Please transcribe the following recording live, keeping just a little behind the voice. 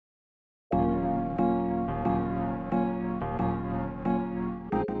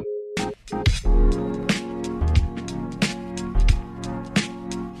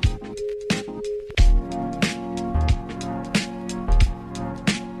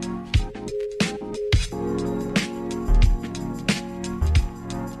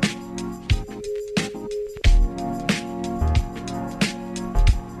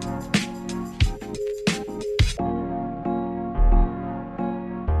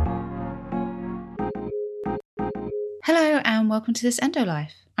Hello and welcome to this Endo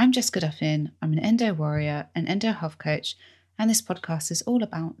Life. I'm Jessica Duffin. I'm an endo warrior, an endo health coach, and this podcast is all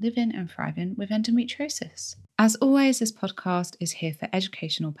about living and thriving with endometriosis. As always, this podcast is here for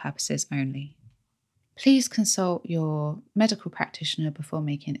educational purposes only. Please consult your medical practitioner before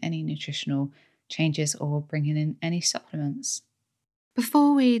making any nutritional changes or bringing in any supplements.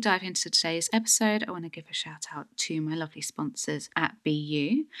 Before we dive into today's episode, I want to give a shout out to my lovely sponsors at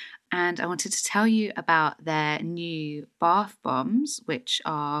BU. And I wanted to tell you about their new bath bombs, which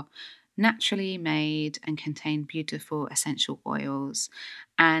are naturally made and contain beautiful essential oils.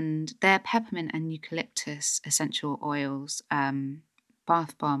 And their peppermint and eucalyptus essential oils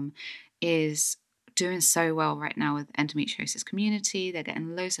bath bomb is doing so well right now with the endometriosis community. They're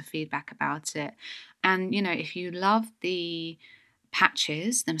getting loads of feedback about it. And, if you love the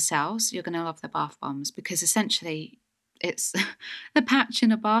patches themselves, you're going to love the bath bombs because essentially it's the patch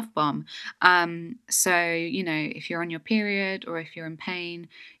in a bath bomb. So, if you're on your period or if you're in pain,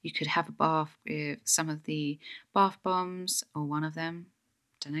 you could have a bath with some of the bath bombs or one of them.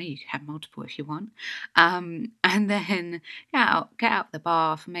 Don't know, you could have multiple if you want. And then get out the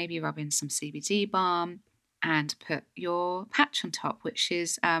bath, maybe rub in some CBD balm and put your patch on top, which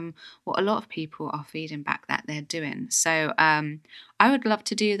is what a lot of people are feeding back that they're doing. So I would love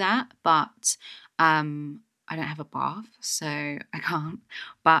to do that, but I don't have a bath, so I can't.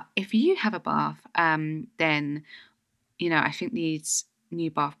 But if you have a bath, then, I think these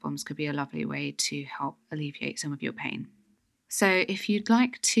new bath bombs could be a lovely way to help alleviate some of your pain. So if you'd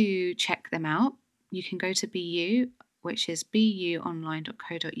like to check them out, you can go to BU, which is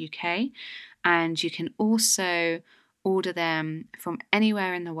buonline.co.uk, and you can also order them from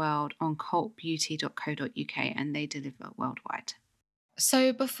anywhere in the world on cultbeauty.co.uk, and they deliver worldwide.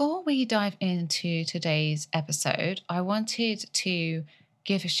 So before we dive into today's episode, I wanted to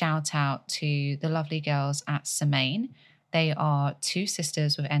give a shout out to the lovely girls at Semaine. They are two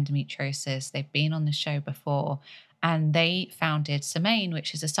sisters with endometriosis. They've been on the show before, and they founded Semaine,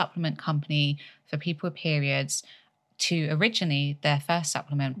 which is a supplement company for people with periods. Originally, their first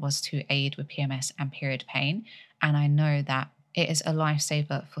supplement was to aid with PMS and period pain. And I know that it is a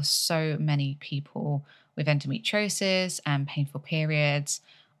lifesaver for so many people with endometriosis and painful periods.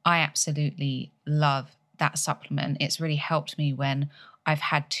 I absolutely love that supplement. It's really helped me when I've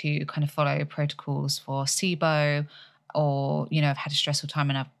had to kind of follow protocols for SIBO, or, I've had a stressful time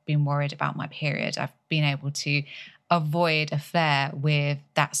and I've been worried about my period. I've been able to avoid a flare with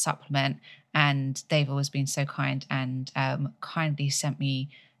that supplement, and they've always been so kind and kindly sent me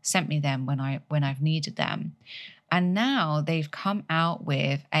them when I've needed them. And now they've come out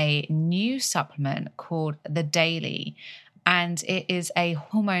with a new supplement called the Daily, and it is a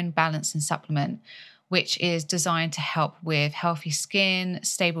hormone balancing supplement which is designed to help with healthy skin,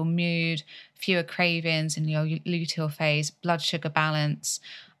 stable mood, fewer cravings in your luteal phase, blood sugar balance.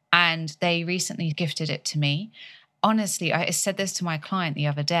 And they recently gifted it to me. Honestly, I said this to my client the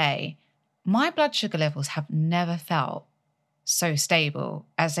other day. My blood sugar levels have never felt so stable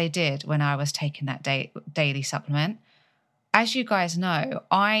as they did when I was taking that daily supplement. As you guys know,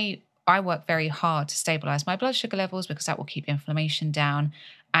 I work very hard to stabilize my blood sugar levels because that will keep inflammation down,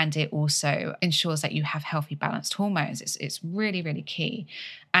 and it also ensures that you have healthy, balanced hormones. It's really, really key.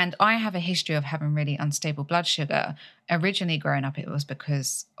 And I have a history of having really unstable blood sugar. Originally growing up, it was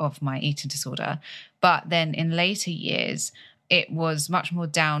because of my eating disorder. But then in later years, it was much more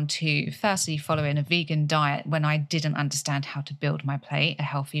down to, firstly, following a vegan diet when I didn't understand how to build my plate, a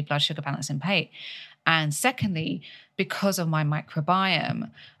healthy blood sugar balancing plate. And secondly, because of my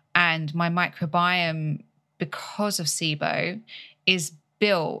microbiome. And my microbiome, because of SIBO, is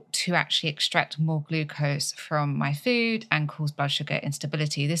built to actually extract more glucose from my food and cause blood sugar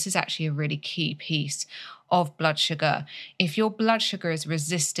instability. This is actually a really key piece of blood sugar. If your blood sugar is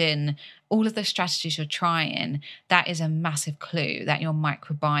resisting all of the strategies you're trying, that is a massive clue that your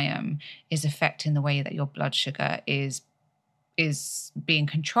microbiome is affecting the way that your blood sugar is being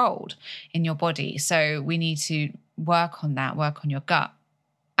controlled in your body. So we need to work on that, work on your gut.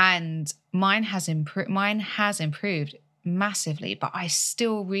 And mine has improved massively, but I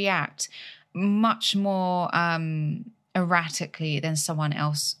still react much more erratically than someone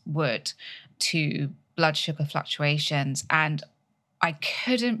else would to blood sugar fluctuations. And I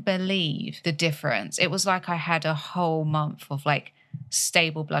couldn't believe the difference. It was like I had a whole month of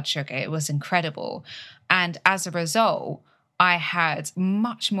stable blood sugar. It was incredible. And as a result, I had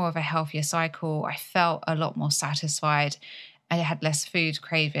much more of a healthier cycle. I felt a lot more satisfied. I had less food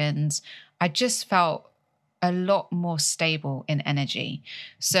cravings. I just felt a lot more stable in energy.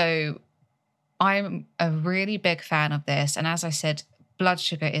 So I'm a really big fan of this. And as I said, blood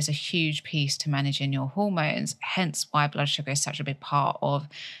sugar is a huge piece to managing your hormones, hence why blood sugar is such a big part of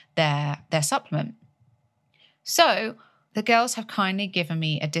their supplement. So the girls have kindly given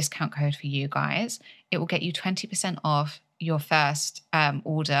me a discount code for you guys. It will get you 20% off your first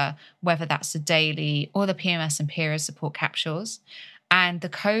order, whether that's the daily or the PMS and period support capsules. And the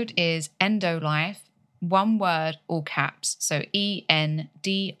code is ENDOLIFE, one word, all caps. So ENDOLIFE.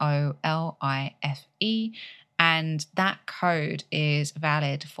 And that code is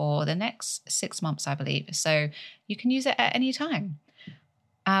valid for the next 6 months, I believe. So you can use it at any time.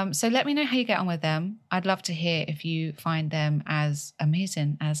 So let me know how you get on with them. I'd love to hear if you find them as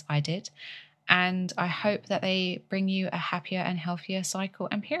amazing as I did. And I hope that they bring you a happier and healthier cycle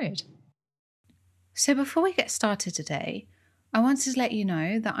and period. So before we get started today, I wanted to let you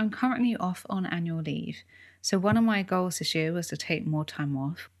know that I'm currently off on annual leave. So one of my goals this year was to take more time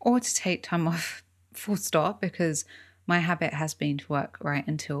off, or to take time off full stop, because my habit has been to work right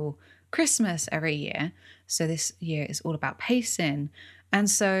until Christmas every year. So this year is all about pacing. And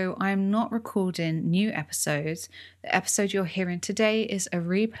so I'm not recording new episodes. The episode you're hearing today is a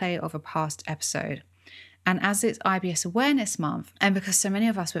replay of a past episode. And as it's IBS Awareness Month, and because so many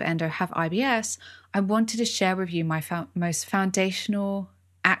of us with endo have IBS, I wanted to share with you my most foundational,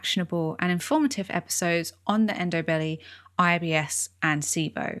 actionable, and informative episodes on the Endobelly, IBS, and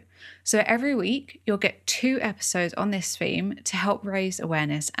SIBO. So every week, you'll get 2 episodes on this theme to help raise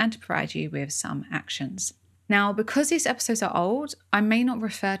awareness and to provide you with some actions. Now, because these episodes are old, I may not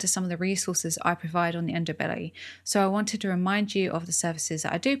refer to some of the resources I provide on the Endobelly. So I wanted to remind you of the services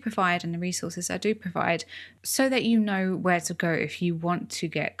that I do provide and the resources I do provide, so that you know where to go if you want to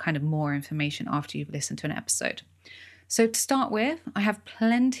get kind of more information after you've listened to an episode. So to start with, I have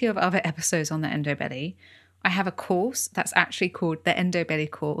plenty of other episodes on the Endobelly. I have a course that's actually called the Endobelly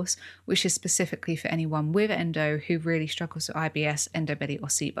course, which is specifically for anyone with endo who really struggles with IBS, Endobelly, or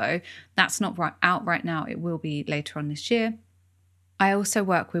SIBO. That's not out right now. It will be later on this year. I also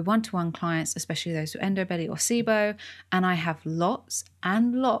work with one-to-one clients, especially those with Endobelly or SIBO, and I have lots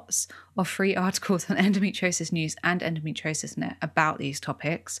and lots of free articles on Endometriosis News and Endometriosis Net about these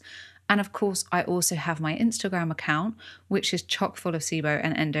topics. And of course, I also have my Instagram account, which is chock full of SIBO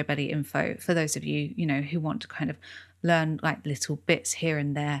and Endobelly info for those of you, who want to kind of learn like little bits here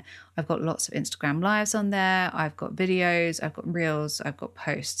and there. I've got lots of Instagram lives on there. I've got videos, I've got reels, I've got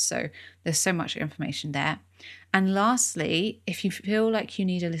posts. So there's so much information there. And lastly, if you feel like you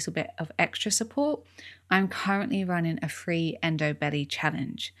need a little bit of extra support, I'm currently running a free Endobelly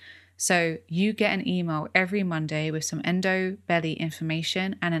challenge. So you get an email every Monday with some Endobelly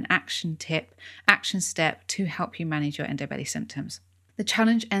information and an action step to help you manage your Endobelly symptoms. The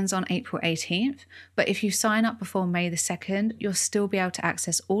challenge ends on April 18th, but if you sign up before May the 2nd, you'll still be able to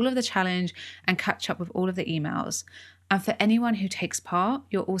access all of the challenge and catch up with all of the emails. And for anyone who takes part,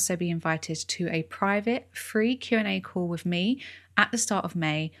 you'll also be invited to a private free Q&A call with me at the start of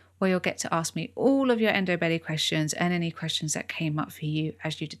May, where you'll get to ask me all of your Endobelly questions and any questions that came up for you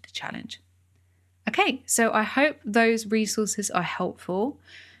as you did the challenge. Okay, so I hope those resources are helpful,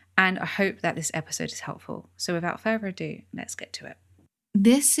 and I hope that this episode is helpful. So without further ado, let's get to it.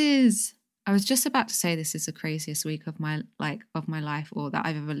 I was just about to say this is the craziest week of my life, or that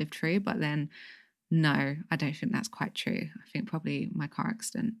I've ever lived through, but then no, I don't think that's quite true. I think probably my car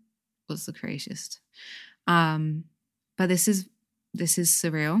accident was the craziest. But this is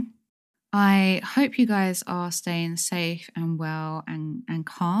surreal. I hope you guys are staying safe and well and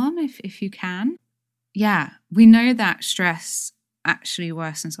calm if you can. Yeah, we know that stress actually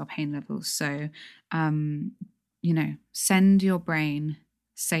worsens our pain levels. So, send your brain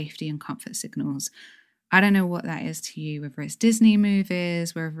safety and comfort signals. I don't know what that is to you, whether it's Disney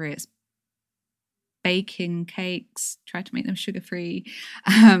movies, whether it's baking cakes, try to make them sugar-free.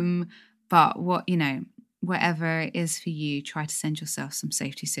 But whatever it is for you, try to send yourself some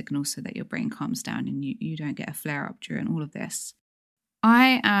safety signals so that your brain calms down and you don't get a flare-up during all of this.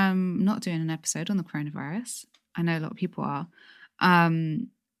 I am not doing an episode on the coronavirus. I know a lot of people are.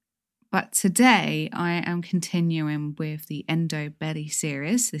 But today I am continuing with the Endobelly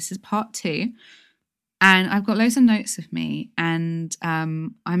series. This is part 2. And I've got loads of notes with me, and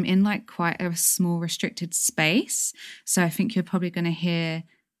I'm in like quite a small restricted space. So I think you're probably going to hear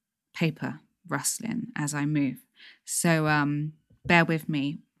paper rustling as I move. So bear with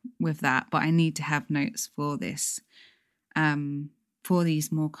me with that. But I need to have notes for this, for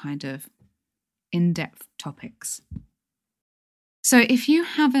these more kind of in-depth topics. So if you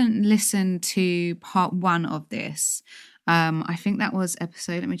haven't listened to part 1 of this, I think that was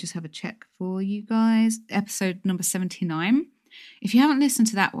episode, let me just have a check for you guys, episode number 79. If you haven't listened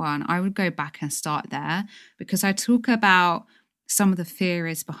to that one, I would go back and start there, because I talk about some of the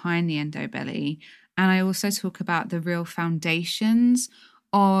theories behind the endobelly. And I also talk about the real foundations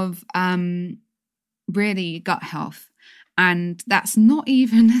of really gut health. And that's not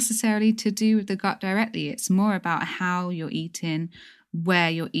even necessarily to do with the gut directly. It's more about how you're eating, where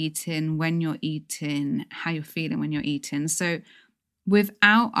you're eating, when you're eating, how you're feeling when you're eating. So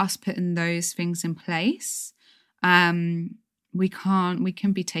without us putting those things in place, we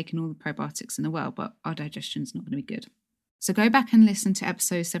can be taking all the probiotics in the world, but our digestion's not going to be good. So go back and listen to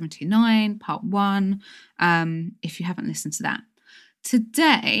episode 79, part 1, if you haven't listened to that.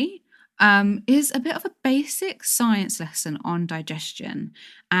 Today is a bit of a basic science lesson on digestion.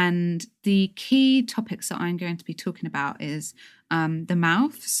 And the key topics that I'm going to be talking about is the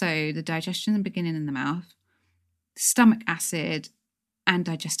mouth, so the digestion in the beginning in the mouth, stomach acid, and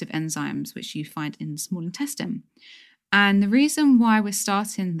digestive enzymes, which you find in the small intestine. And the reason why we're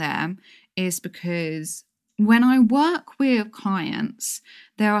starting there is because when I work with clients,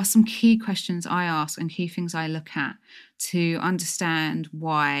 there are some key questions I ask and key things I look at to understand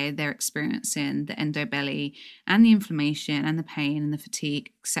why they're experiencing the endobelly and the inflammation and the pain and the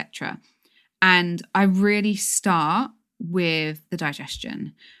fatigue, etc. And I really start with the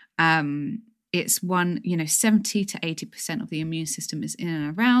digestion. It's 70 to 80% of the immune system is in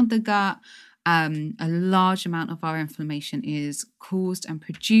and around the gut. A large amount of our inflammation is caused and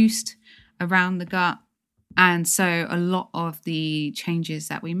produced around the gut. And so a lot of the changes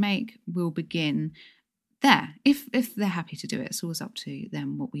that we make will begin there. If they're happy to do it, it's always up to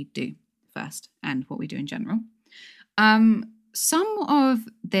them what we do first and what we do in general. Some of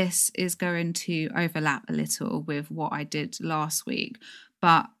this is going to overlap a little with what I did last week,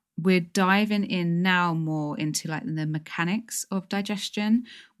 but we're diving in now more into like the mechanics of digestion,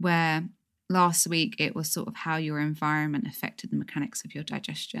 where last week it was sort of how your environment affected the mechanics of your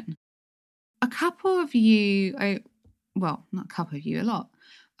digestion. A couple of you, well, not a couple of you, a lot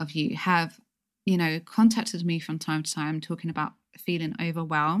of you have, contacted me from time to time talking about feeling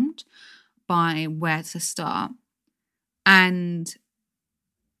overwhelmed by where to start. And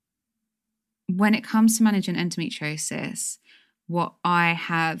when it comes to managing endometriosis, what I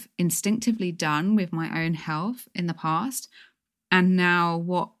have instinctively done with my own health in the past, and now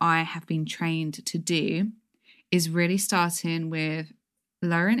what I have been trained to do, is really starting with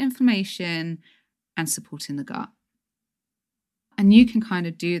lowering inflammation and supporting the gut. And you can kind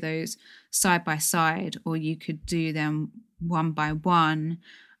of do those side by side, or you could do them one by one.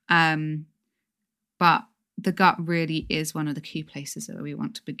 But the gut really is one of the key places that we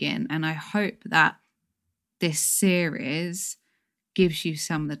want to begin. And I hope that this series gives you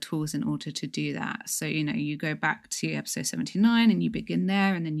some of the tools in order to do that. So, you go back to episode 79 and you begin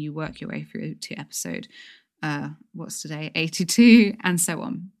there, and then you work your way through to episode, 82, and so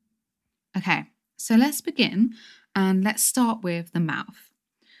on. Okay, so let's begin, and let's start with the mouth.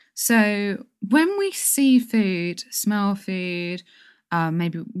 So when we see food, smell food,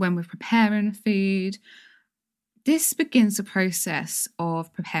 maybe when we're preparing food, this begins the process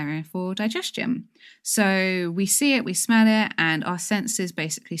of preparing for digestion. So we see it, we smell it, and our senses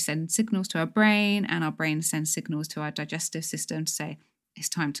basically send signals to our brain, and our brain sends signals to our digestive system to say, it's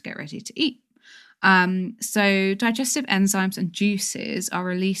time to get ready to eat. So digestive enzymes and juices are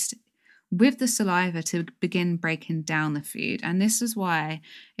released with the saliva to begin breaking down the food. And this is why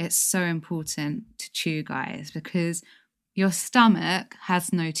it's so important to chew, guys, because your stomach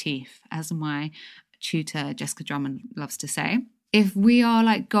has no teeth, as my tutor Jessica Drummond loves to say. If we are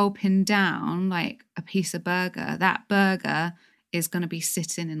like gulping down like a piece of burger, that burger is going to be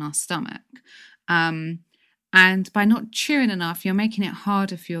sitting in our stomach. And by not chewing enough, you're making it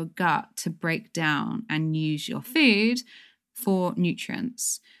harder for your gut to break down and use your food for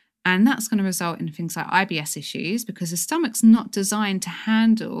nutrients. And that's going to result in things like IBS issues, because the stomach's not designed to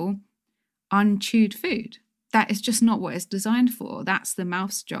handle unchewed food. That is just not what it's designed for. That's the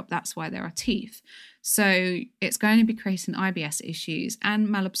mouth's job. That's why there are teeth. So it's going to be creating IBS issues and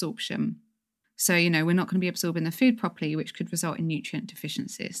malabsorption. So, we're not going to be absorbing the food properly, which could result in nutrient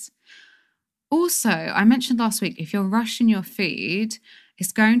deficiencies. Also, I mentioned last week, if you're rushing your food,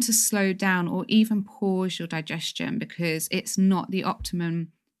 it's going to slow down or even pause your digestion, because it's not the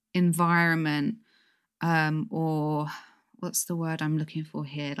optimum environment, or what's the word I'm looking for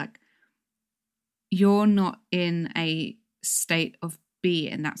here? Like, you're not in a state of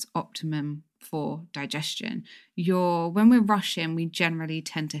being that's optimum for digestion. When we're rushing, we generally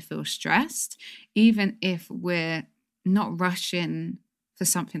tend to feel stressed, even if we're not rushing for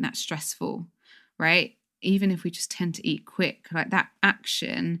something that's stressful, right? Even if we just tend to eat quick, like that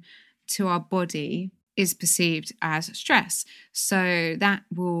action to our body is perceived as stress. So that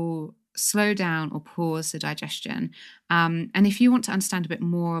will slow down or pause the digestion. And if you want to understand a bit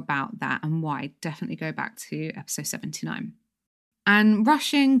more about that and why, definitely go back to episode 79. And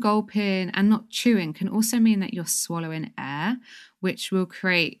rushing, gulping, and not chewing can also mean that you're swallowing air, which will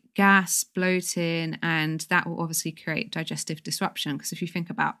create gas, bloating, and that will obviously create digestive disruption. Because if you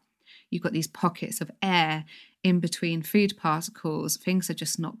think about, you've got these pockets of air in between food particles, things are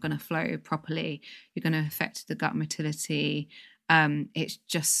just not going to flow properly. You're going to affect the gut motility. It's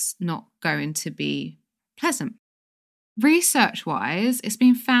just not going to be pleasant. Research-wise, it's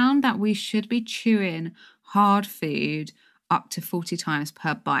been found that we should be chewing hard food up to 40 times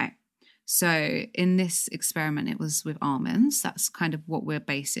per bite. So in this experiment, it was with almonds. That's kind of what we're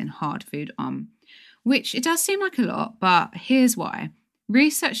basing hard food on, which it does seem like a lot, but here's why.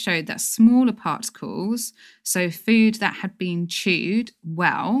 Research showed that smaller particles, so food that had been chewed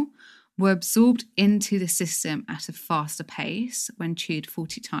well, were absorbed into the system at a faster pace when chewed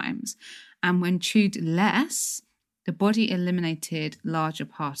 40 times. And when chewed less, the body eliminated larger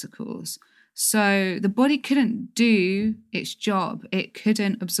particles. So the body couldn't do its job. It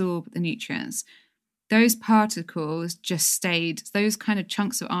couldn't absorb the nutrients. Those particles just stayed, those kind of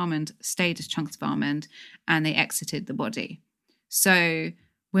chunks of almond stayed as chunks of almond and they exited the body. So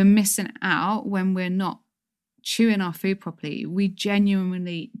we're missing out when we're not chewing our food properly. We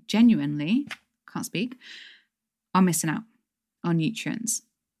genuinely, can't speak, are missing out on nutrients.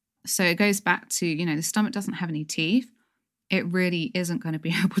 So it goes back to, the stomach doesn't have any teeth. It really isn't going to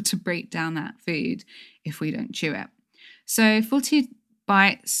be able to break down that food if we don't chew it. So 40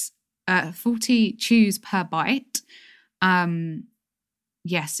 chews per bite.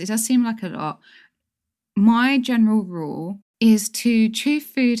 Yes, it does seem like a lot. My general rule is to chew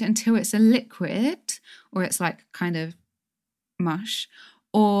food until it's a liquid or it's like kind of mush.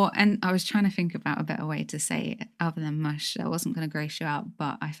 And I was trying to think about a better way to say it other than mush. I wasn't going to grace you out,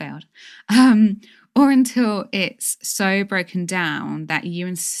 but I failed. Or until it's so broken down that you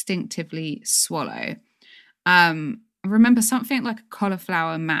instinctively swallow. Remember, something like a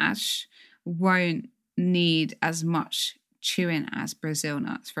cauliflower mash won't need as much chewing as Brazil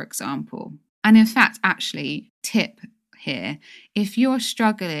nuts, for example. And in fact, actually, tip here, if you're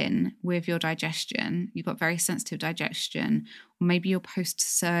struggling with your digestion, you've got very sensitive digestion, or maybe you're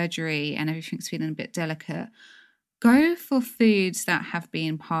post-surgery and everything's feeling a bit delicate, go for foods that have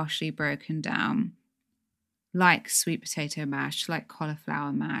been partially broken down, like sweet potato mash, like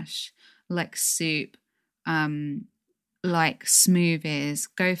cauliflower mash, like soup, like smoothies.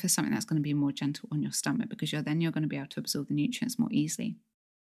 Go for something that's going to be more gentle on your stomach because you're going to be able to absorb the nutrients more easily.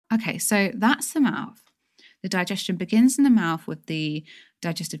 Okay, so that's the mouth. The digestion begins in the mouth with the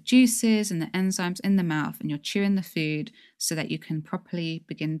digestive juices and the enzymes in the mouth, and you're chewing the food so that you can properly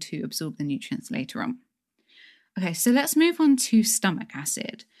begin to absorb the nutrients later on. Okay, so let's move on to stomach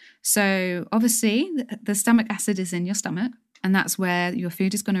acid. So obviously the stomach acid is in your stomach, and that's where your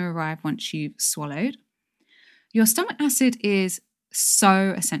food is going to arrive once you've swallowed. Your stomach acid is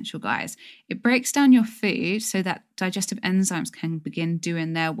so essential, guys. It breaks down your food so that digestive enzymes can begin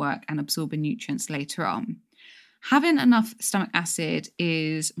doing their work and absorbing nutrients later on. Having enough stomach acid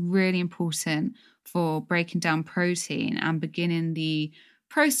is really important for breaking down protein and beginning the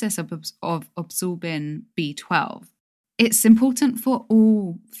process of absorbing B12. It's important for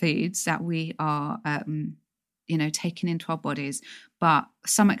all foods that we are taking into our bodies, but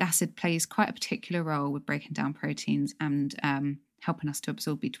stomach acid plays quite a particular role with breaking down proteins and helping us to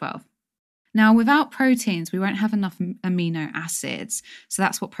absorb B12. Now, without proteins, we won't have enough amino acids. So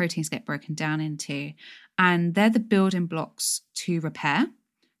that's what proteins get broken down into. And they're the building blocks to repair.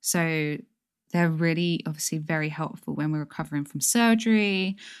 So they're really obviously very helpful when we're recovering from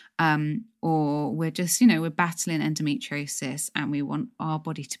surgery, or we're just, we're battling endometriosis and we want our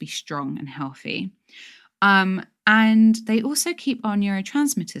body to be strong and healthy. And they also keep our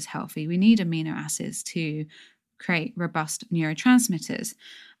neurotransmitters healthy. We need amino acids to create robust neurotransmitters.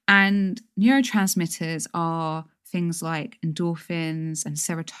 And neurotransmitters are things like endorphins and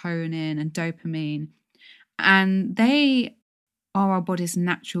serotonin and dopamine. And they are our body's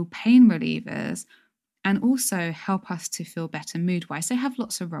natural pain relievers and also help us to feel better mood-wise. They have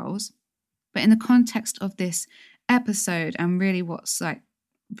lots of roles. But in the context of this episode and really what's like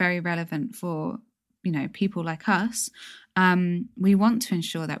very relevant for, people like us, we want to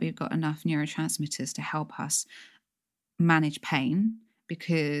ensure that we've got enough neurotransmitters to help us manage pain,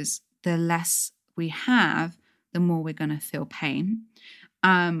 because the less we have, the more we're going to feel pain.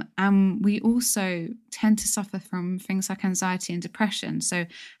 And we also tend to suffer from things like anxiety and depression. So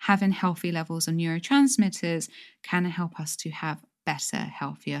having healthy levels of neurotransmitters can help us to have better,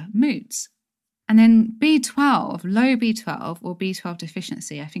 healthier moods. And then B12, low B12 or B12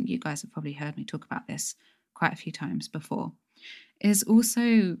 deficiency, I think you guys have probably heard me talk about this quite a few times before, is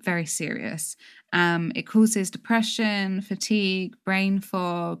also very serious. It causes depression, fatigue, brain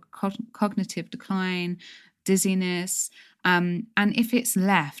fog, cognitive decline, dizziness. And if it's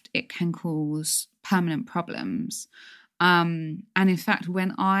left, it can cause permanent problems. And in fact,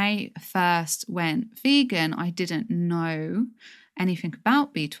 when I first went vegan, I didn't know anything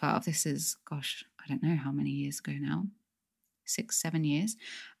about B12. This is, gosh, I don't know how many years ago now, 6-7 years.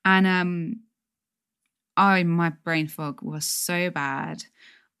 And my brain fog was so bad.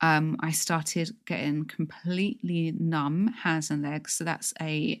 I started getting completely numb hands and legs. So that's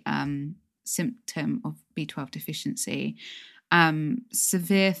a symptom of B12 deficiency.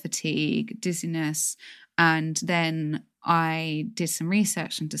 Severe fatigue, dizziness. And then I did some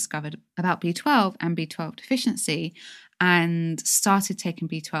research and discovered about B12 and B12 deficiency and started taking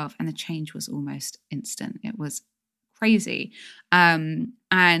B12, and the change was almost instant. It was crazy.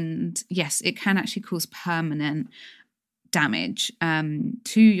 And yes, it can actually cause permanent damage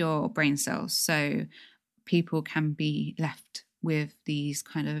to your brain cells. So people can be left with these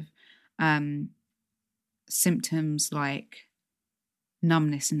kind of symptoms like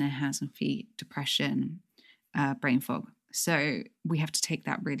numbness in their hands and feet, depression, brain fog. So we have to take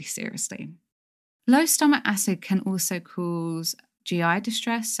that really seriously. Low stomach acid can also cause GI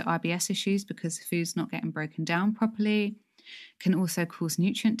distress, so IBS issues, because the food's not getting broken down properly. Can also cause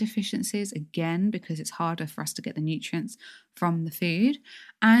nutrient deficiencies, again, because it's harder for us to get the nutrients from the food.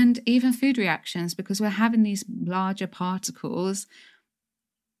 And even food reactions, because we're having these larger particles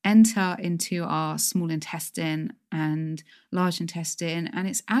enter into our small intestine and large intestine, and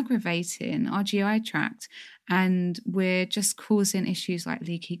it's aggravating our GI tract, and we're just causing issues like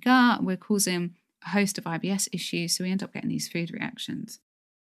leaky gut. We're causing a host of IBS issues, so we end up getting these food reactions.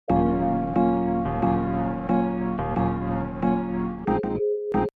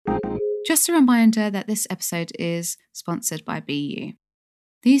 Just a reminder that this episode is sponsored by BU.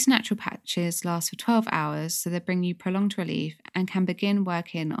 These natural patches last for 12 hours, so they bring you prolonged relief and can begin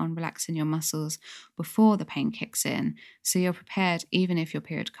working on relaxing your muscles before the pain kicks in, so you're prepared even if your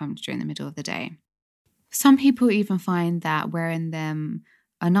period comes during the middle of the day. Some people even find that wearing them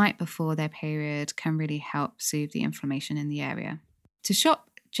a night before their period can really help soothe the inflammation in the area. To shop,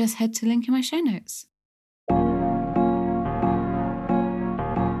 just head to the link in my show notes.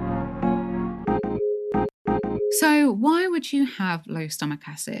 So why would you have low stomach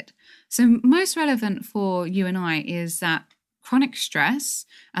acid? So most relevant for you and I is that chronic stress,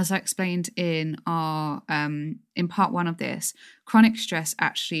 as I explained in our in part 1 of this, chronic stress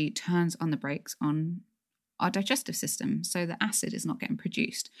actually turns on the brakes on our digestive system, so the acid is not getting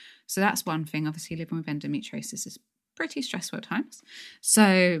produced. So that's one thing. Obviously, living with endometriosis is pretty stressful at times.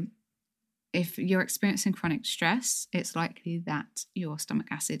 So if you're experiencing chronic stress, it's likely that your stomach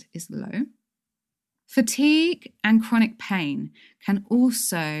acid is low. Fatigue and chronic pain can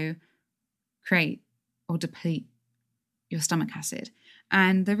also create or deplete your stomach acid.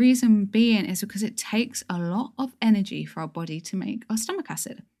 And the reason being is because it takes a lot of energy for our body to make our stomach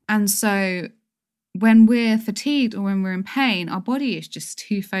acid. And so when we're fatigued or when we're in pain, our body is just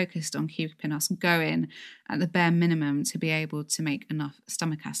too focused on keeping us going at the bare minimum to be able to make enough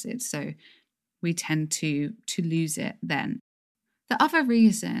stomach acid. So we tend to lose it then. The other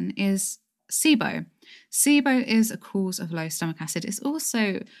reason is SIBO. SIBO is a cause of low stomach acid. It's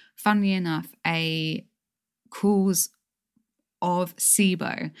also, funnily enough, a cause of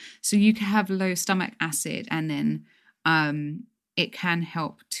SIBO. So you can have low stomach acid and then it can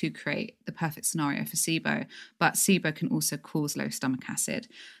help to create the perfect scenario for SIBO, but SIBO can also cause low stomach acid.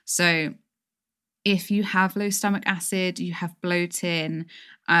 So if you have low stomach acid, you have bloating,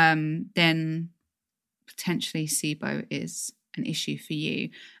 then potentially SIBO is an issue for you.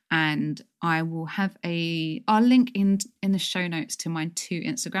 And I will have I'll link in the show notes to my 2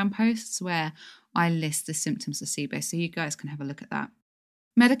 Instagram posts where I list the symptoms of SIBO, so you guys can have a look at that.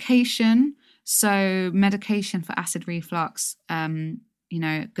 Medication. So medication for acid reflux,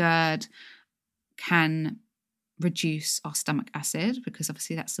 GERD, can reduce our stomach acid, because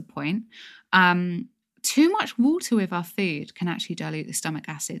obviously that's the point. Too much water with our food can actually dilute the stomach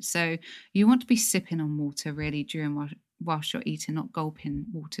acid. So you want to be sipping on water really whilst you're eating, not gulping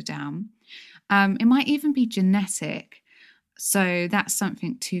water down. It might even be genetic. So that's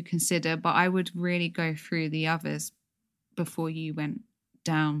something to consider, but I would really go through the others before you went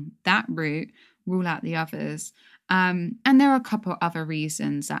down that route, rule out the others. And there are a couple of other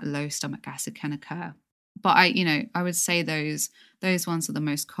reasons that low stomach acid can occur. But I would say those ones are the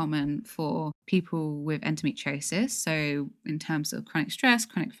most common for people with endometriosis. So in terms of chronic stress,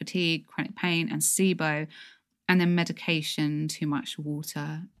 chronic fatigue, chronic pain, and SIBO, and then medication, too much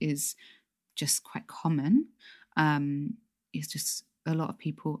water is just quite common. It's just a lot of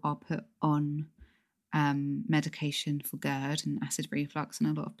people are put on medication for GERD and acid reflux, and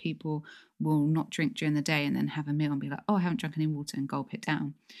a lot of people will not drink during the day and then have a meal and be like, oh, I haven't drunk any water, and gulp it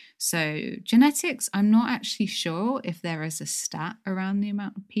down. So genetics, I'm not actually sure if there is a stat around the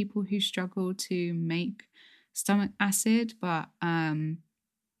amount of people who struggle to make stomach acid, but it'd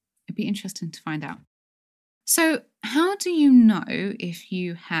be interesting to find out. So how do you know if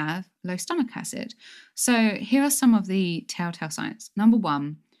you have low stomach acid? So here are some of the telltale signs. Number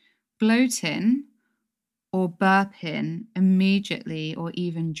 1, bloating or burping immediately or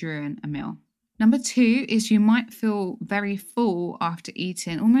even during a meal. Number 2 is you might feel very full after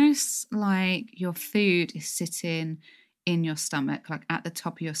eating, almost like your food is sitting in your stomach, like at the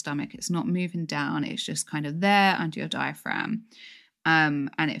top of your stomach. It's not moving down, it's just kind of there under your diaphragm, and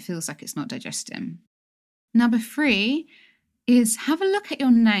it feels like it's not digesting. Number 3 is have a look at your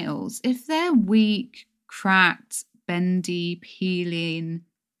nails. If they're weak, cracked, bendy, peeling,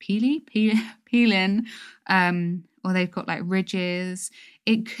 or they've got like ridges,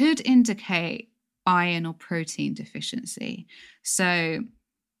 it could indicate iron or protein deficiency. So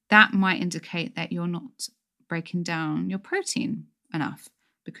that might indicate that you're not breaking down your protein enough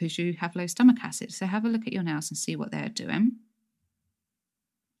because you have low stomach acid. So have a look at your nails and see what they're doing.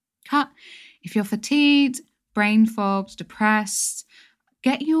 Cut. If you're fatigued, brain fogged, depressed,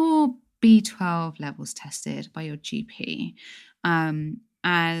 get your B12 levels tested by your GP.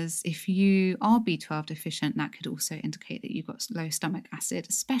 As if you are B12 deficient, that could also indicate that you've got low stomach acid,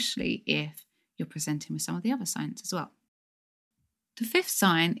 especially if you're presenting with some of the other signs as well. The 5th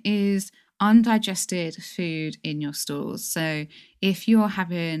sign is undigested food in your stools. So if you're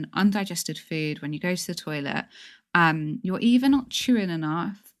having undigested food when you go to the toilet, you're either not chewing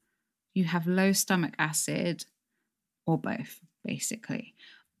enough, you have low stomach acid, or both, basically.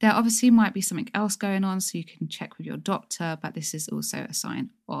 There obviously might be something else going on, so you can check with your doctor, but this is also a sign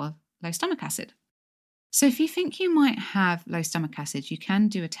of low stomach acid. So if you think you might have low stomach acid, you can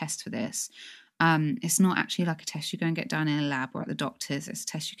do a test for this. It's not actually like a test you go and get done in a lab or at the doctor's. It's a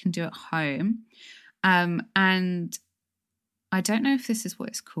test you can do at home. And I don't know if this is what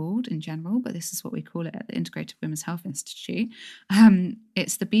it's called in general, but this is what we call it at the Integrated Women's Health Institute.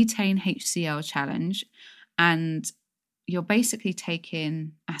 It's the betaine HCl challenge, and you're basically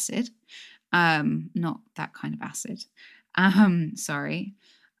taking acid, not that kind of acid.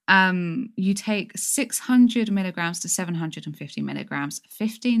 You take 600 milligrams to 750 milligrams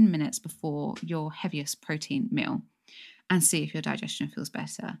 15 minutes before your heaviest protein meal and see if your digestion feels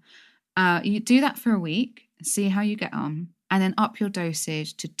better. You do that for a week, see how you get on, and then up your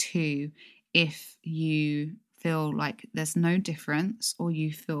dosage to 2 if you feel like there's no difference or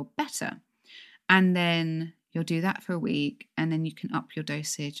you feel better. And then you'll do that for a week, and then you can up your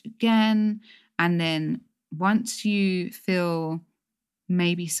dosage again. And then once you feel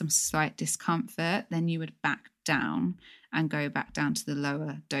maybe some slight discomfort, then you would back down and go back down to the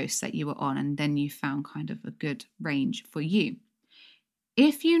lower dose that you were on, and then you found kind of a good range for you.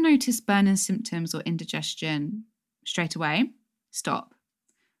 If you notice burning symptoms or indigestion straight away, stop.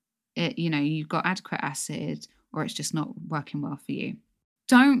 You've got adequate acid, or it's just not working well for you.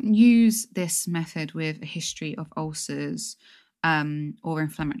 Don't use this method with a history of ulcers or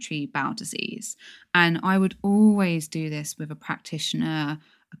inflammatory bowel disease. And I would always do this with a practitioner,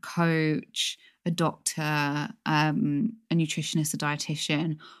 a coach, a doctor, a nutritionist, a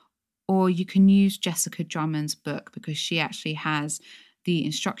dietitian, or you can use Jessica Drummond's book because she actually has the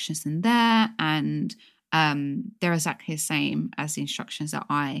instructions in there, and they're exactly the same as the instructions that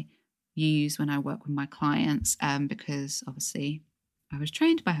I use when I work with my clients, because obviously I was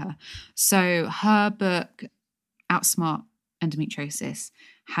trained by her. So her book, Outsmart Endometriosis,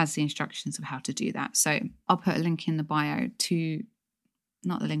 has the instructions of how to do that. So I'll put a link in the bio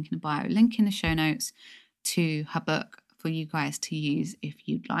link in the show notes to her book for you guys to use if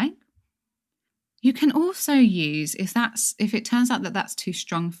you'd like. You can also use, if it turns out that that's too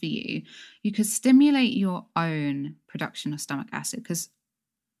strong for you, you could stimulate your own production of stomach acid, because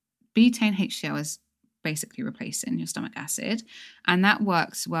betaine HCl is basically replacing your stomach acid, and that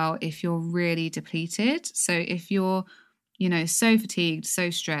works well if you're really depleted. So if you're, so fatigued,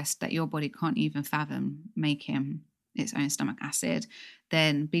 so stressed that your body can't even fathom making its own stomach acid,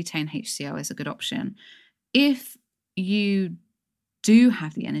 then betaine HCl is a good option. If you do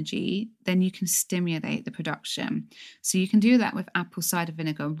have the energy, then you can stimulate the production. So you can do that with apple cider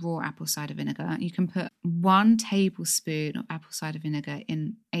vinegar, raw apple cider vinegar. You can put 1 tablespoon of apple cider vinegar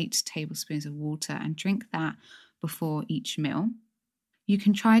in 8 tablespoons of water and drink that before each meal. You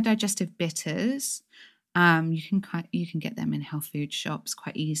can try digestive bitters. You can get them in health food shops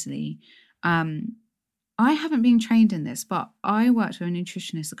quite easily. I haven't been trained in this, but I worked with a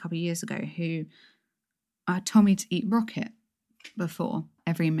nutritionist a couple of years ago who told me to eat rocket before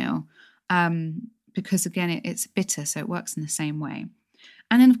every meal because, again, it's bitter, so it works in the same way.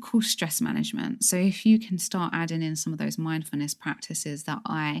 And then, of course, stress management. So if you can start adding in some of those mindfulness practices that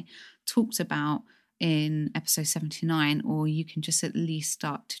I talked about in episode 79, or you can just at least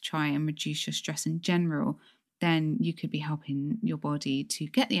start to try and reduce your stress in general, then you could be helping your body to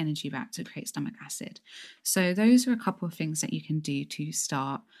get the energy back to create stomach acid. So those are a couple of things that you can do to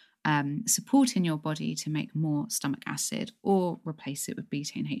start supporting your body to make more stomach acid, or replace it with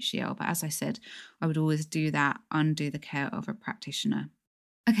betaine HCl. But as I said, I would always do that under the care of a practitioner.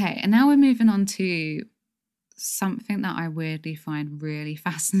 Okay, and now we're moving on to something that I weirdly find really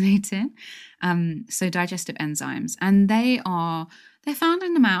fascinating. So digestive enzymes, and they're found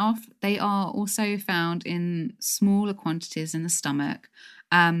in the mouth. They are also found in smaller quantities in the stomach,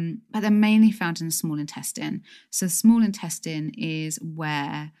 but they're mainly found in the small intestine. So the small intestine is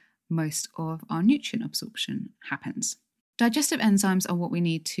where most of our nutrient absorption happens. Digestive enzymes are what we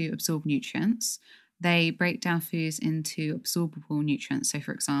need to absorb nutrients. They break down foods into absorbable nutrients. So,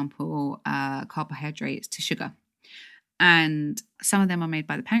 for example, carbohydrates to sugar. And some of them are made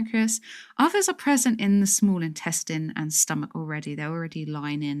by the pancreas. Others are present in the small intestine and stomach already. They're already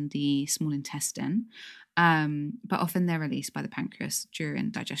lining the small intestine, but often they're released by the pancreas during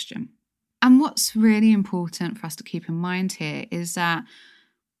digestion. And what's really important for us to keep in mind here is that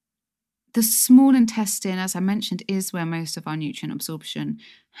the small intestine, as I mentioned, is where most of our nutrient absorption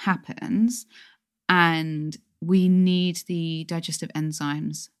happens. And we need the digestive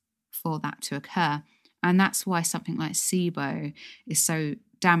enzymes for that to occur. And that's why something like SIBO is so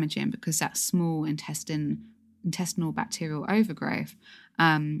damaging, because that small intestinal bacterial overgrowth,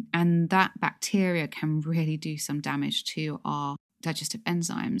 and that bacteria can really do some damage to our digestive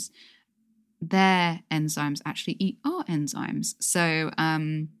enzymes. Their enzymes actually eat our enzymes. So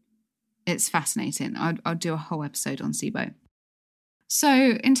it's fascinating. I'll do a whole episode on SIBO.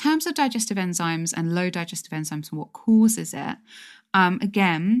 So in terms of digestive enzymes and low digestive enzymes and what causes it,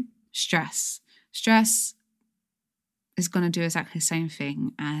 again, stress. Stress is going to do exactly the same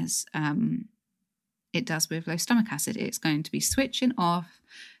thing as it does with low stomach acid. It's going to be switching off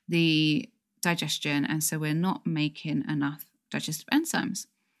the digestion, and so we're not making enough digestive enzymes.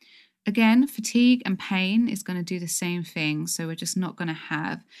 Again, fatigue and pain is going to do the same thing. So we're just not going to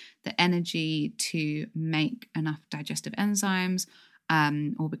have the energy to make enough digestive enzymes,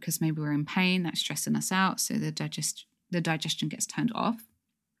 or because maybe we're in pain, that's stressing us out. So the digestion gets turned off.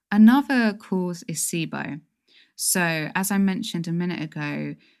 Another cause is SIBO. So as I mentioned a minute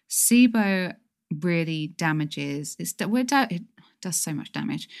ago, SIBO really damages, it does so much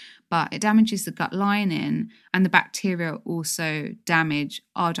damage, but it damages the gut lining, and the bacteria also damage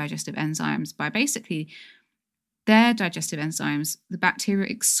our digestive enzymes by basically their digestive enzymes. The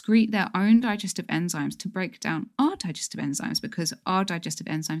bacteria excrete their own digestive enzymes to break down our digestive enzymes, because our digestive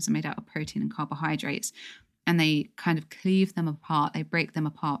enzymes are made out of protein and carbohydrates, and they kind of cleave them apart. They break them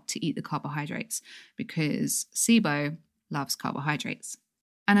apart to eat the carbohydrates, because SIBO loves carbohydrates.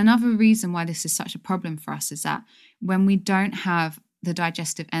 And another reason why this is such a problem for us is that when we don't have the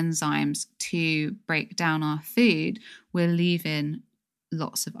digestive enzymes to break down our food, we're leaving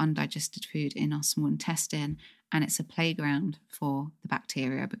lots of undigested food in our small intestine, and it's a playground for the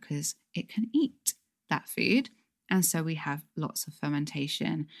bacteria because it can eat that food. And so we have lots of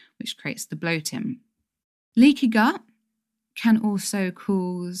fermentation, which creates the bloating. Leaky gut can also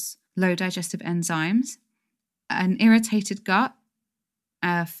cause low digestive enzymes. An irritated gut,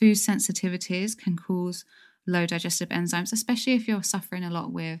 food sensitivities can cause low digestive enzymes, especially if you're suffering a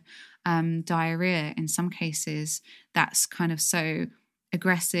lot with diarrhea. In some cases, that's kind of so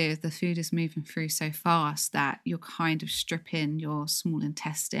aggressive, the food is moving through so fast that you're kind of stripping your small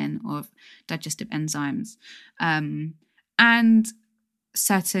intestine of digestive enzymes. And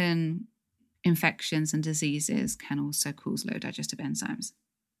certain infections and diseases can also cause low digestive enzymes.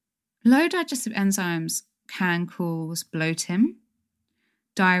 Low digestive enzymes can cause bloating,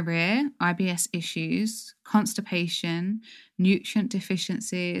 diarrhea, IBS issues, constipation, nutrient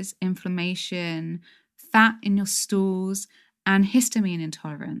deficiencies, inflammation, fat in your stools, and histamine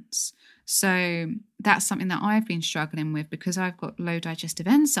intolerance. So that's something that I've been struggling with because I've got low digestive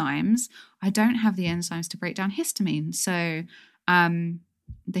enzymes. I don't have the enzymes to break down histamine. So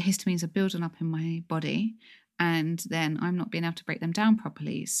the histamines are building up in my body, and then I'm not being able to break them down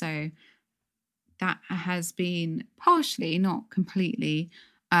properly. So that has been partially, not completely,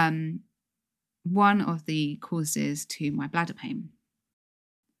 one of the causes to my bladder pain.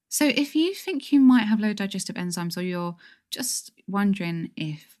 So if you think you might have low digestive enzymes, or you're just wondering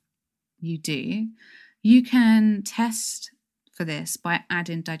if you do, you can test for this by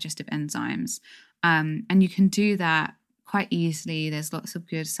adding digestive enzymes. And you can do that quite easily. There's lots of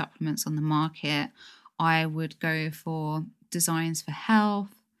good supplements on the market. I would go for Designs for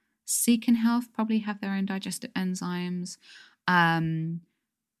Health. Seeking Health probably have their own digestive enzymes.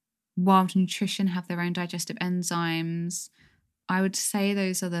 Wild Nutrition have their own digestive enzymes. I would say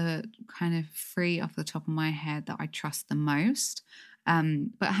those are the kind of 3 off the top of my head that I trust the most.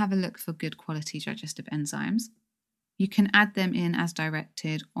 But have a look for good quality digestive enzymes. You can add them in as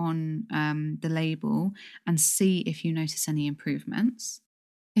directed on the label and see if you notice any improvements.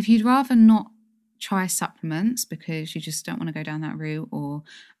 If you'd rather not try supplements because you just don't want to go down that route, or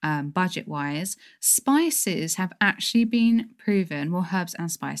budget-wise, spices have actually been proven, well, herbs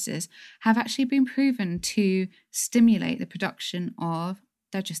and spices have actually been proven to stimulate the production of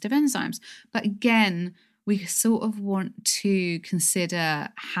digestive enzymes. But again, we sort of want to consider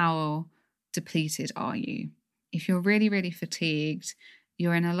how depleted are you. If you're really, really fatigued,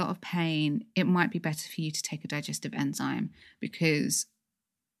 you're in a lot of pain, it might be better for you to take a digestive enzyme, because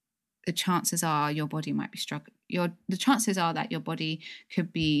the chances are your body might be struggling. The chances are that your body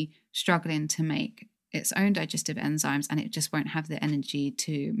could be struggling to make its own digestive enzymes, and it just won't have the energy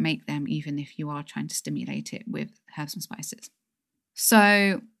to make them, even if you are trying to stimulate it with herbs and spices.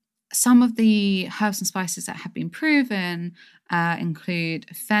 So some of the herbs and spices that have been proven include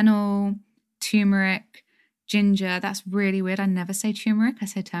fennel, turmeric, ginger. That's really weird. I never say turmeric, I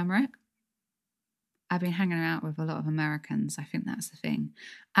say turmeric. I've been hanging out with a lot of Americans. I think that's the thing.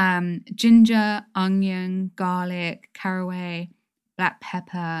 Ginger, onion, garlic, caraway, black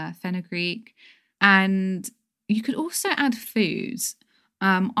pepper, fenugreek. And you could also add foods.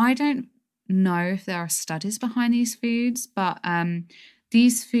 I don't know if there are studies behind these foods, but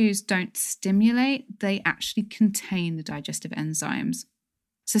these foods don't stimulate. They actually contain the digestive enzymes.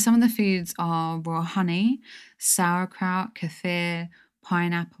 So some of the foods are raw honey, sauerkraut, kefir,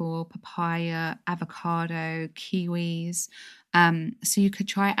 pineapple, papaya, avocado, kiwis. So you could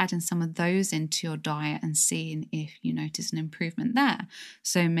try adding some of those into your diet and seeing if you notice an improvement there.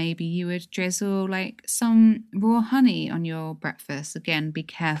 So maybe you would drizzle like some raw honey on your breakfast. Again, be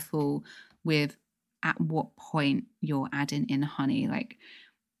careful with at what point you're adding in honey. Like,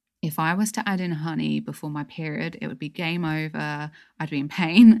 if I was to add in honey before my period, it would be game over. I'd be in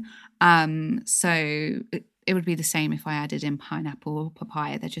pain. So it would be the same if I added in pineapple or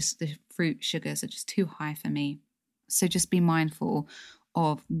papaya. The fruit sugars are just too high for me. So just be mindful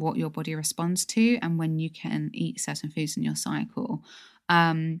of what your body responds to and when you can eat certain foods in your cycle.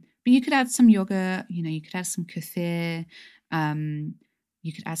 But you could add some yogurt, you could add some kefir,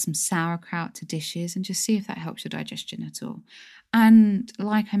 you could add some sauerkraut to dishes and just see if that helps your digestion at all. And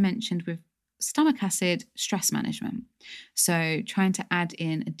like I mentioned with stomach acid, stress management. So trying to add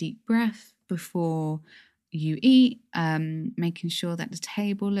in a deep breath before you eat, making sure that the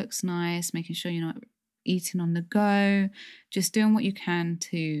table looks nice, making sure you're not eating on the go, just doing what you can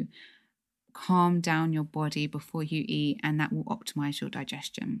to calm down your body before you eat, and that will optimize your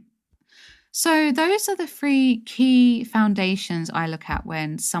digestion. So those are the 3 key foundations I look at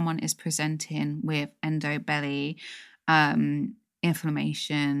when someone is presenting with endobelly,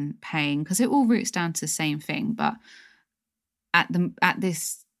 inflammation, pain, because it all roots down to the same thing. But at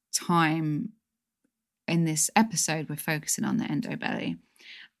this time in this episode, we're focusing on the endobelly.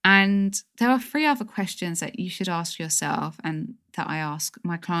 And there are 3 other questions that you should ask yourself and that I ask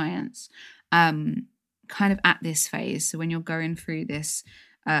my clients kind of at this phase. So when you're going through this,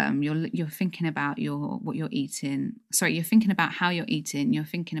 you're thinking about what you're eating. Sorry, you're thinking about how you're eating. You're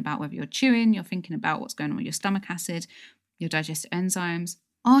thinking about whether you're chewing. You're thinking about what's going on with your stomach acid, your digestive enzymes.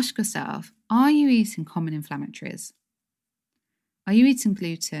 Ask yourself, are you eating common inflammatories? Are you eating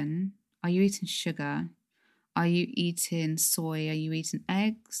gluten? Are you eating sugar? Are you eating soy? Are you eating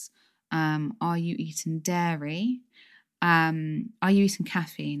eggs? Are you eating dairy? Are you eating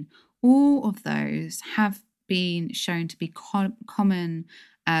caffeine? All of those have been shown to be common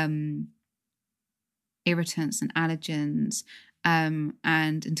irritants and allergens and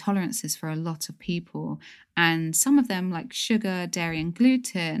intolerances for a lot of people. And some of them, like sugar, dairy, and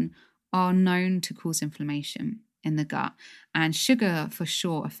gluten, are known to cause inflammation in the gut. And sugar, for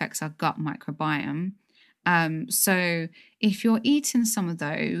sure, affects our gut microbiome. So if you're eating some of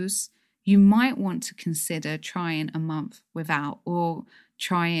those, you might want to consider trying a month without, or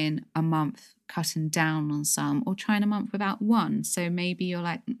trying a month cutting down on some, or trying a month without one. So maybe you're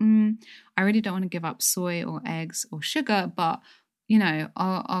like, I really don't want to give up soy or eggs or sugar, but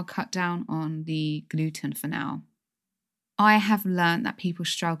I'll cut down on the gluten for now. I have learned that people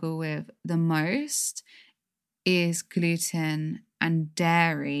struggle with the most is gluten and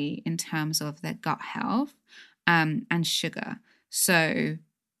dairy in terms of their gut health, and sugar. So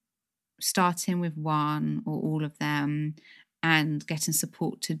starting with one or all of them and getting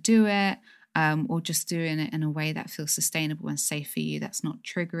support to do it, or just doing it in a way that feels sustainable and safe for you, that's not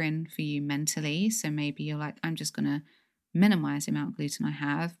triggering for you mentally. So maybe you're like, I'm just going to minimize the amount of gluten I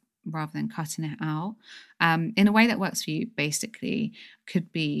have rather than cutting it out. In a way that works for you, basically,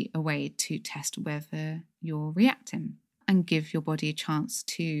 could be a way to test whether you're reacting and give your body a chance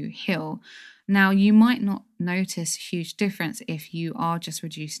to heal. Now, you might not notice a huge difference if you are just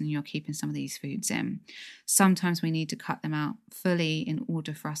reducing and you're keeping some of these foods in. Sometimes we need to cut them out fully in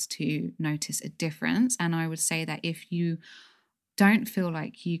order for us to notice a difference. And I would say that if you don't feel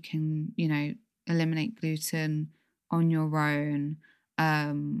like you can, eliminate gluten on your own,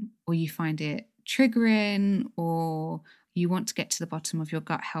 or you find it triggering, or you want to get to the bottom of your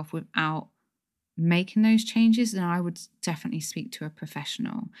gut health without making those changes, then I would definitely speak to a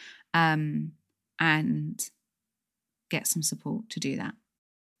professional and get some support to do that.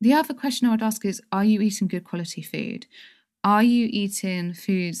 The other question I would ask is, are you eating good quality food? Are you eating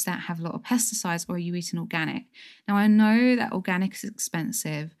foods that have a lot of pesticides, or are you eating organic? Now, I know that organic is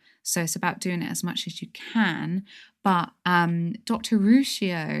expensive, so it's about doing it as much as you can. But Dr.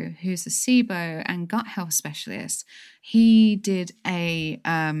 Ruscio, who's a SIBO and gut health specialist, he did a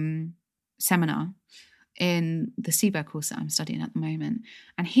seminar in the SIBO course that I'm studying at the moment.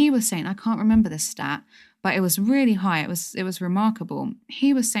 And he was saying, I can't remember the stat, but it was really high. It was remarkable.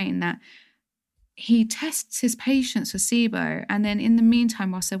 He was saying that he tests his patients for SIBO, and then in the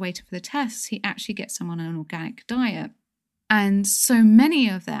meantime, whilst they're waiting for the tests, he actually gets them on an organic diet. And so many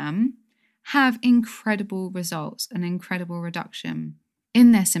of them have incredible results, an incredible reduction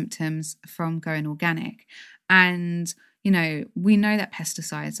in their symptoms from going organic. And, we know that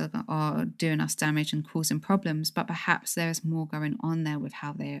pesticides are doing us damage and causing problems, but perhaps there's more going on there with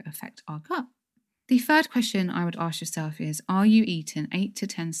how they affect our gut. The third question I would ask yourself is, are you eating 8 to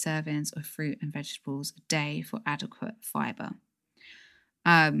 10 servings of fruit and vegetables a day for adequate fibre?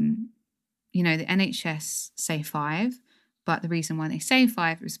 The NHS say 5, but the reason why they say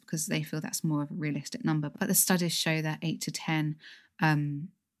 5 is because they feel that's more of a realistic number. But the studies show that 8 to 10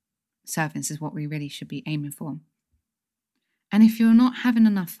 servings is what we really should be aiming for. And if you're not having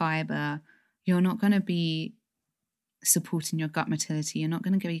enough fibre, you're not going to be supporting your gut motility. You're not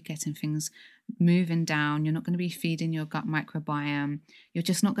going to be getting things moving down. You're not going to be feeding your gut microbiome. You're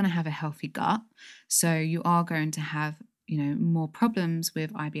just not going to have a healthy gut. So you are going to have, more problems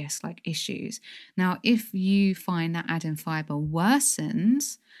with IBS-like issues. Now, if you find that adding fibre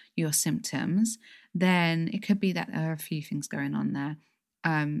worsens your symptoms, then it could be that there are a few things going on there,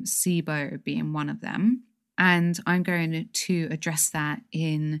 SIBO being one of them. And I'm going to address that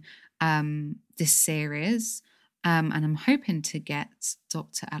in this series. And I'm hoping to get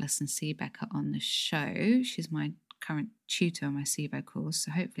Dr. Alison Seebecker on the show. She's my current tutor on my SIBO course,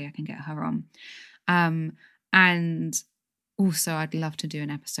 so hopefully I can get her on. And also, I'd love to do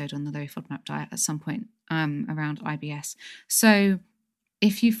an episode on the low FODMAP diet at some point around IBS. So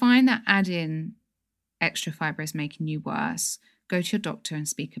if you find that adding extra fibre is making you worse, go to your doctor and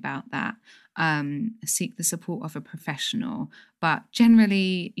speak about that. Seek the support of a professional. But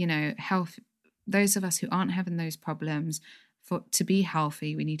generally, health, those of us who aren't having those problems, to be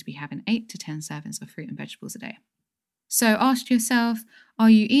healthy, we need to be having 8 to 10 servings of fruit and vegetables a day. So ask yourself, are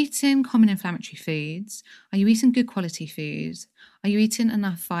you eating common inflammatory foods? Are you eating good quality foods? Are you eating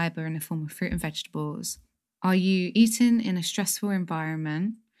enough fibre in the form of fruit and vegetables? Are you eating in a stressful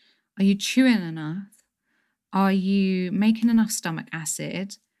environment? Are you chewing enough? Are you making enough stomach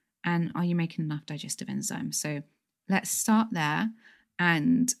acid? And are you making enough digestive enzymes? So let's start there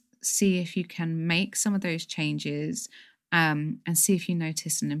and see if you can make some of those changes, and see if you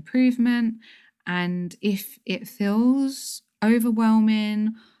notice an improvement. And if it feels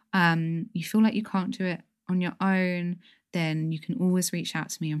overwhelming, you feel like you can't do it on your own, then you can always reach out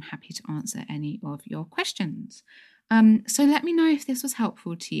to me. I'm happy to answer any of your questions. So let me know if this was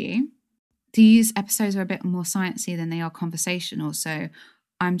helpful to you. These episodes are a bit more sciencey than they are conversational, so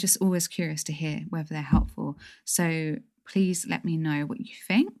I'm just always curious to hear whether they're helpful. So please let me know what you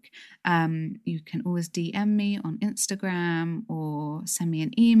think. You can always DM me on Instagram or send me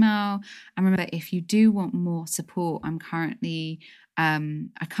an email. And remember, if you do want more support, I currently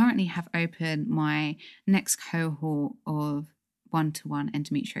have open my next cohort of one-to-one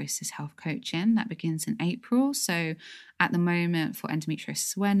endometriosis health coaching that begins in April. So at the moment for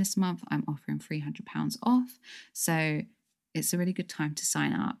Endometriosis Awareness Month, I'm offering £300 off. So it's a really good time to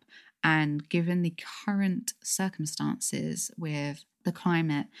sign up. And given the current circumstances with the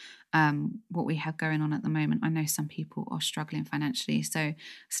climate, what we have going on at the moment, I know some people are struggling financially. So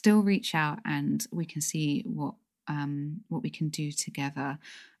still reach out and we can see what we can do together.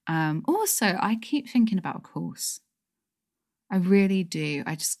 Also, I keep thinking about a course. I really do.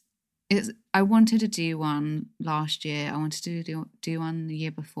 I wanted to do one last year. I wanted to do one the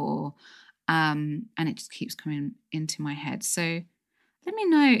year before, and it just keeps coming into my head. So let me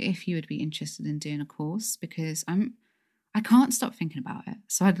know if you would be interested in doing a course, because I can't stop thinking about it.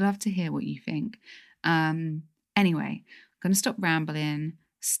 So I'd love to hear what you think. Anyway, I'm going to stop rambling.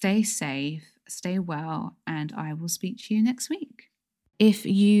 Stay safe, stay well, and I will speak to you next week. If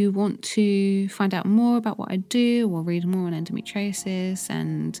you want to find out more about what I do or read more on endometriosis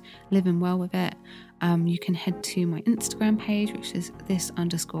and living well with it, you can head to my Instagram page, which is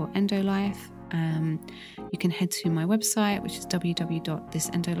this_endolife. You can head to my website, which is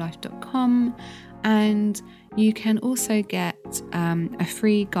www.thisendolife.com, and you can also get a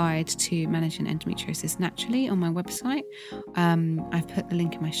free guide to managing endometriosis naturally on my website. I've put the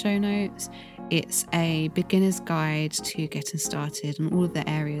link in my show notes. It's a beginner's guide to getting started on all of the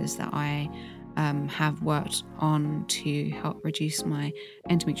areas that I have worked on to help reduce my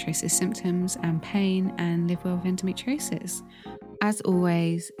endometriosis symptoms and pain and live well with endometriosis. As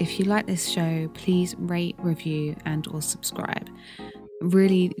always, if you like this show, please rate, review, and or subscribe. It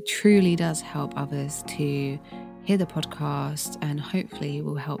really, truly does help others to hear the podcast, and hopefully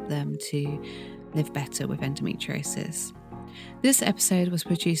will help them to live better with endometriosis. This episode was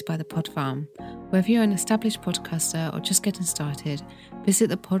produced by The Pod Farm. Whether you're an established podcaster or just getting started, visit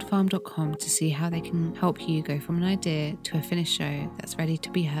thepodfarm.com to see how they can help you go from an idea to a finished show that's ready to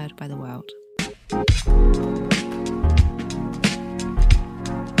be heard by the world.